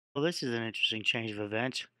Well, this is an interesting change of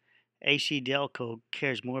events. ACDelco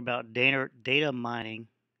cares more about data mining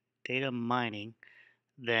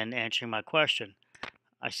than answering my question.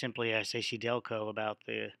 I simply asked ACDelco about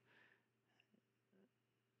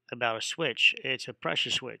a switch. It's a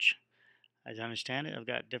pressure switch. As I understand it, I've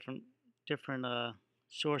got different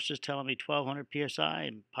sources telling me 1200 psi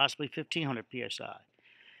and possibly 1500 psi.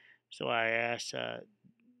 So I asked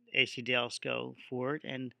ACDelco for it,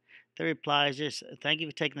 and the reply is this: Thank you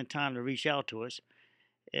for taking the time to reach out to us.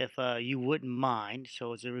 If you wouldn't mind,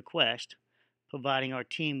 so it's a request, providing our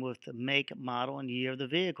team with the make, model, and year of the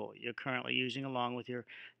vehicle you're currently using, along with your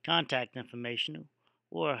contact information.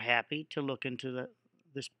 We're happy to look into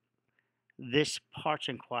this this parts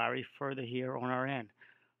inquiry further here on our end.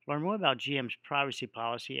 Learn more about GM's privacy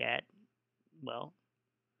policy at, well,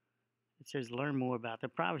 it says learn more about the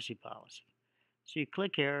privacy policy. So you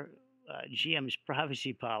click here, GM's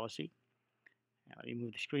privacy policy. Now, let me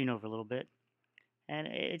move the screen over a little bit, and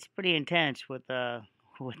it's pretty intense with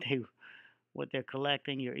what they what they're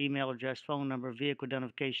collecting: your email address, phone number, vehicle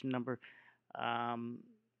identification number, um,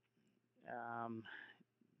 um,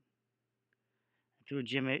 through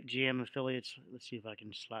GM affiliates. Let's see if I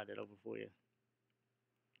can slide that over for you.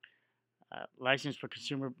 License for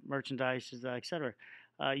consumer merchandise, etc.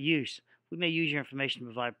 Use. We may use your information to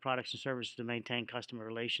provide products and services to maintain customer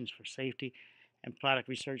relations for safety and product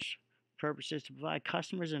research purposes, to provide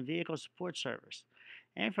customers and vehicle support service,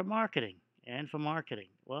 and for marketing.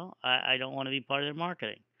 Well, I don't want to be part of their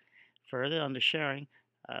marketing. Further, under sharing,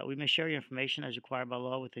 we may share your information as required by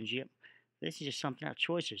law within GM. This is just something about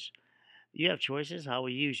choices. You have choices how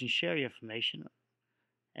we use and share your information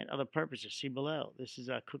and other purposes. See below. This is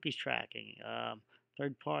cookies tracking,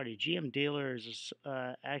 third party, GM dealers,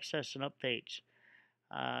 access and updates,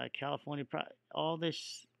 California, all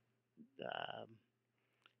this. Um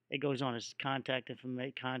it goes on as contact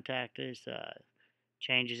information, contact is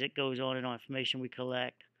changes. It goes on and on. Information we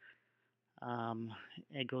collect.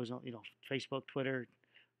 It goes on. Facebook, Twitter,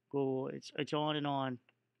 Google. It's on and on.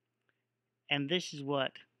 And this is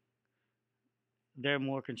what they're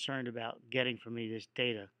more concerned about getting from me, this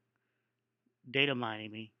data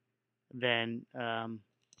mining me, than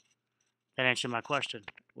answering my question,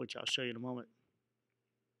 which I'll show you in a moment.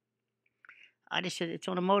 I just said it's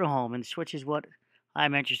on a motorhome, and the switch is what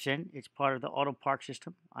I'm interested in. It's part of the auto park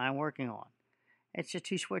system I'm working on. It's just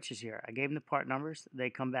two switches here. I gave them the part numbers. They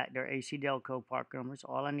come back. They're ACDelco part numbers.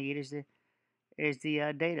 All I need is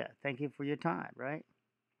the data. Thank you for your time. Right?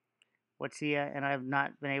 What's the and I've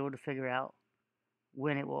not been able to figure out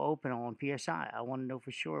when it will open on PSI. I want to know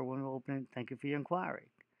for sure when it will open. Thank you for your inquiry.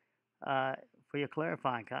 Uh, for your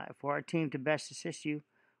clarifying, Kai. For our team to best assist you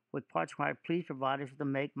with parts required, please provide us with the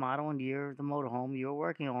make, model, and year of the motorhome you're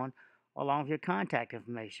working on, along with your contact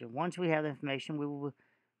information. Once we have the information, we will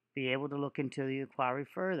be able to look into the inquiry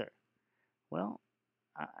further. Well,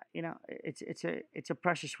 it's a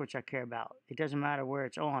pressure switch I care about. It doesn't matter where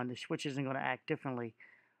it's on. The switch isn't going to act differently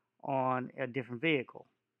on a different vehicle.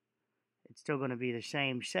 It's still going to be the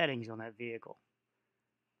same settings on that vehicle.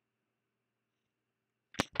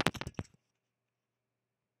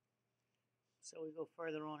 So we go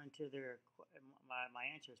further on into my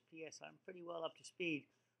answer is P.S. I'm pretty well up to speed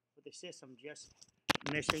with the system, just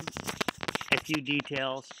missing a few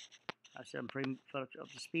details. I said I'm pretty up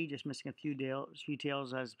to speed, just missing a few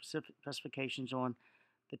details as specifications on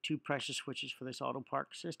the two pressure switches for this auto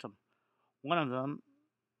park system. One of them,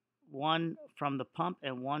 one from the pump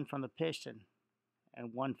and one from the piston,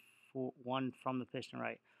 and one from the piston,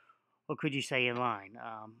 right? Or could you say in line?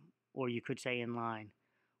 Or you could say in line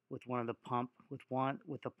with one of the pump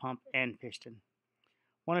with the pump and piston.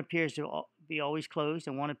 One appears to be always closed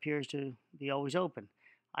and one appears to be always open.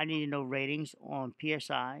 I need to know ratings on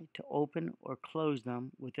PSI to open or close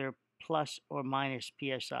them with their plus or minus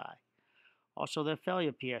PSI. Also their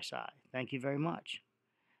failure PSI. Thank you very much.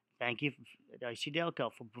 Thank you,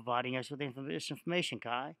 ACDelco, for providing us with this information,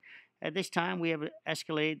 Kai. At this time, we have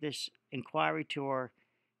escalated this inquiry to our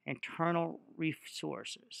internal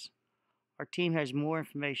resources. Our team has more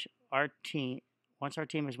information. Once our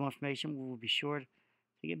team has more information, we will be sure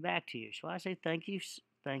to get back to you. So I say thank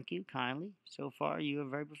you kindly. So far, you are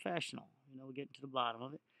very professional. We're getting to the bottom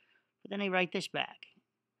of it. But then they write this back.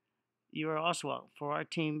 You are also for our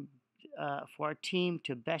team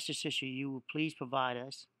to best assist you. You will please provide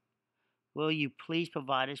us. Will you please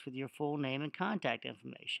provide us with your full name and contact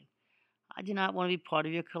information? I do not want to be part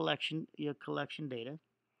of your collection data.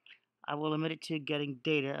 I will limit it to getting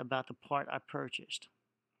data about the part I purchased.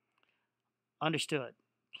 Understood.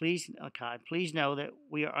 Please know that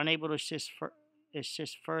we are unable to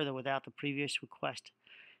assist further without the previous request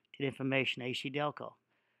to the information ACDelco.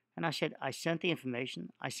 And I said, I sent the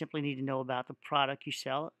information. I simply need to know about the product you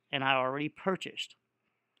sell, and I already purchased.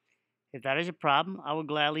 If that is a problem, I will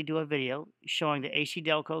gladly do a video showing that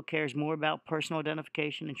ACDelco cares more about personal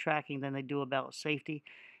identification and tracking than they do about safety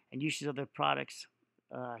and uses of their products.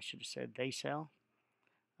 I should have said they sell.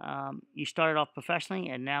 You started off professionally,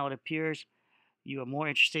 and now it appears you are more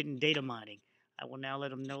interested in data mining. I will now let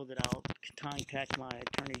them know that I'll contact my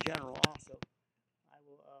Attorney General also. I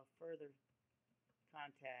will further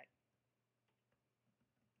contact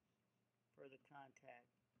the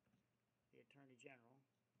Attorney General,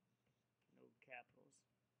 no capitals,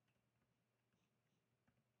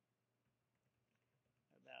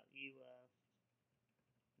 about you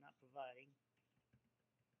not providing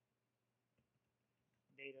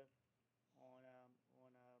data on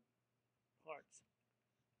parts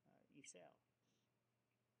you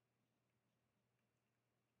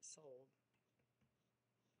sold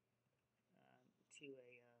to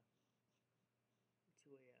a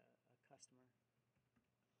customer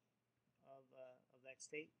of that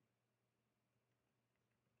state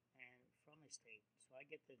and from a state. So I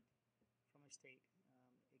get the from a state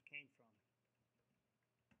it came from.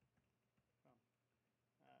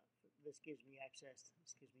 This gives me access.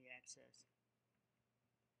 This gives me access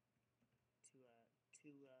to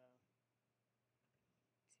two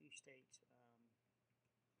states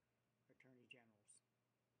attorney generals.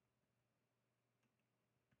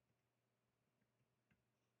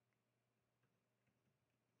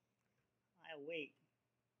 I wait.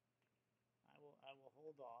 I will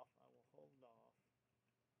hold off. I will hold off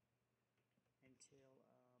until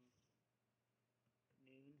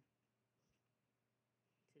noon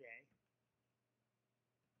today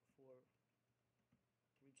for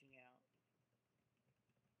reaching out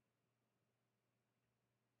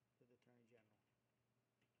to the Attorney General.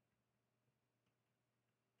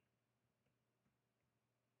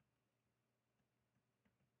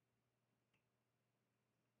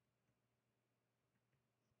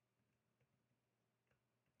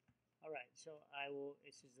 All right, so I will.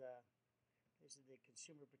 This is the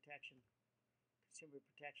Consumer Protection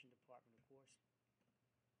Department, of course.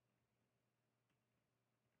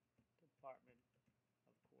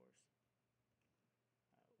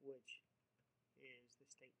 Which is the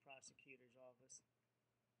state prosecutor's office.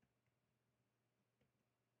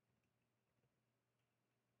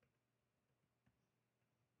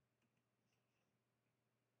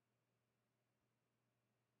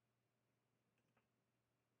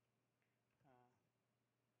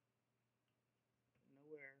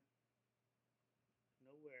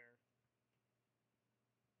 Nowhere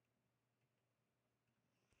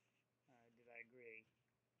did I agree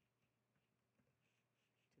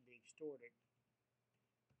to be extorted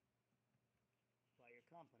by your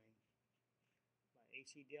company, by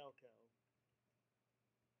ACDelco,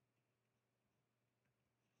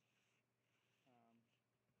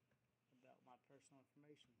 about my personal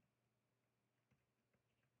information.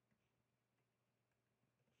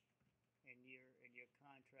 In your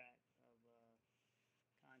contract of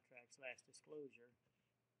contract/disclosure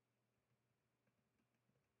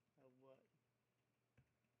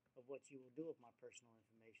of what you will do with my personal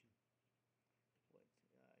information, what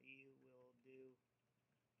you will do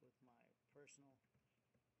with my personal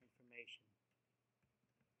information.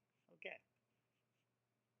 Okay.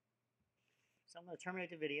 So I'm going to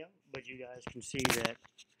terminate the video, but you guys can see that.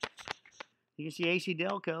 You can see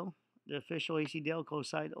ACDelco, the official ACDelco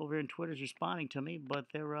site over in Twitter is responding to me, but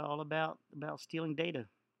they're all about stealing data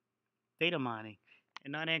mining,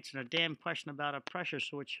 and not answering a damn question about a pressure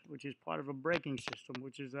switch, which is part of a braking system,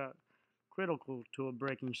 which is critical to a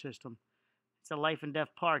braking system. It's a life and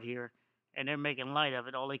death part here, and they're making light of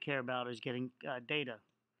it. All they care about is getting data.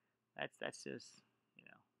 That's just,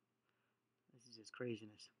 this is just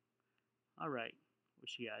craziness. All right.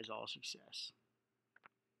 Wish you guys all success.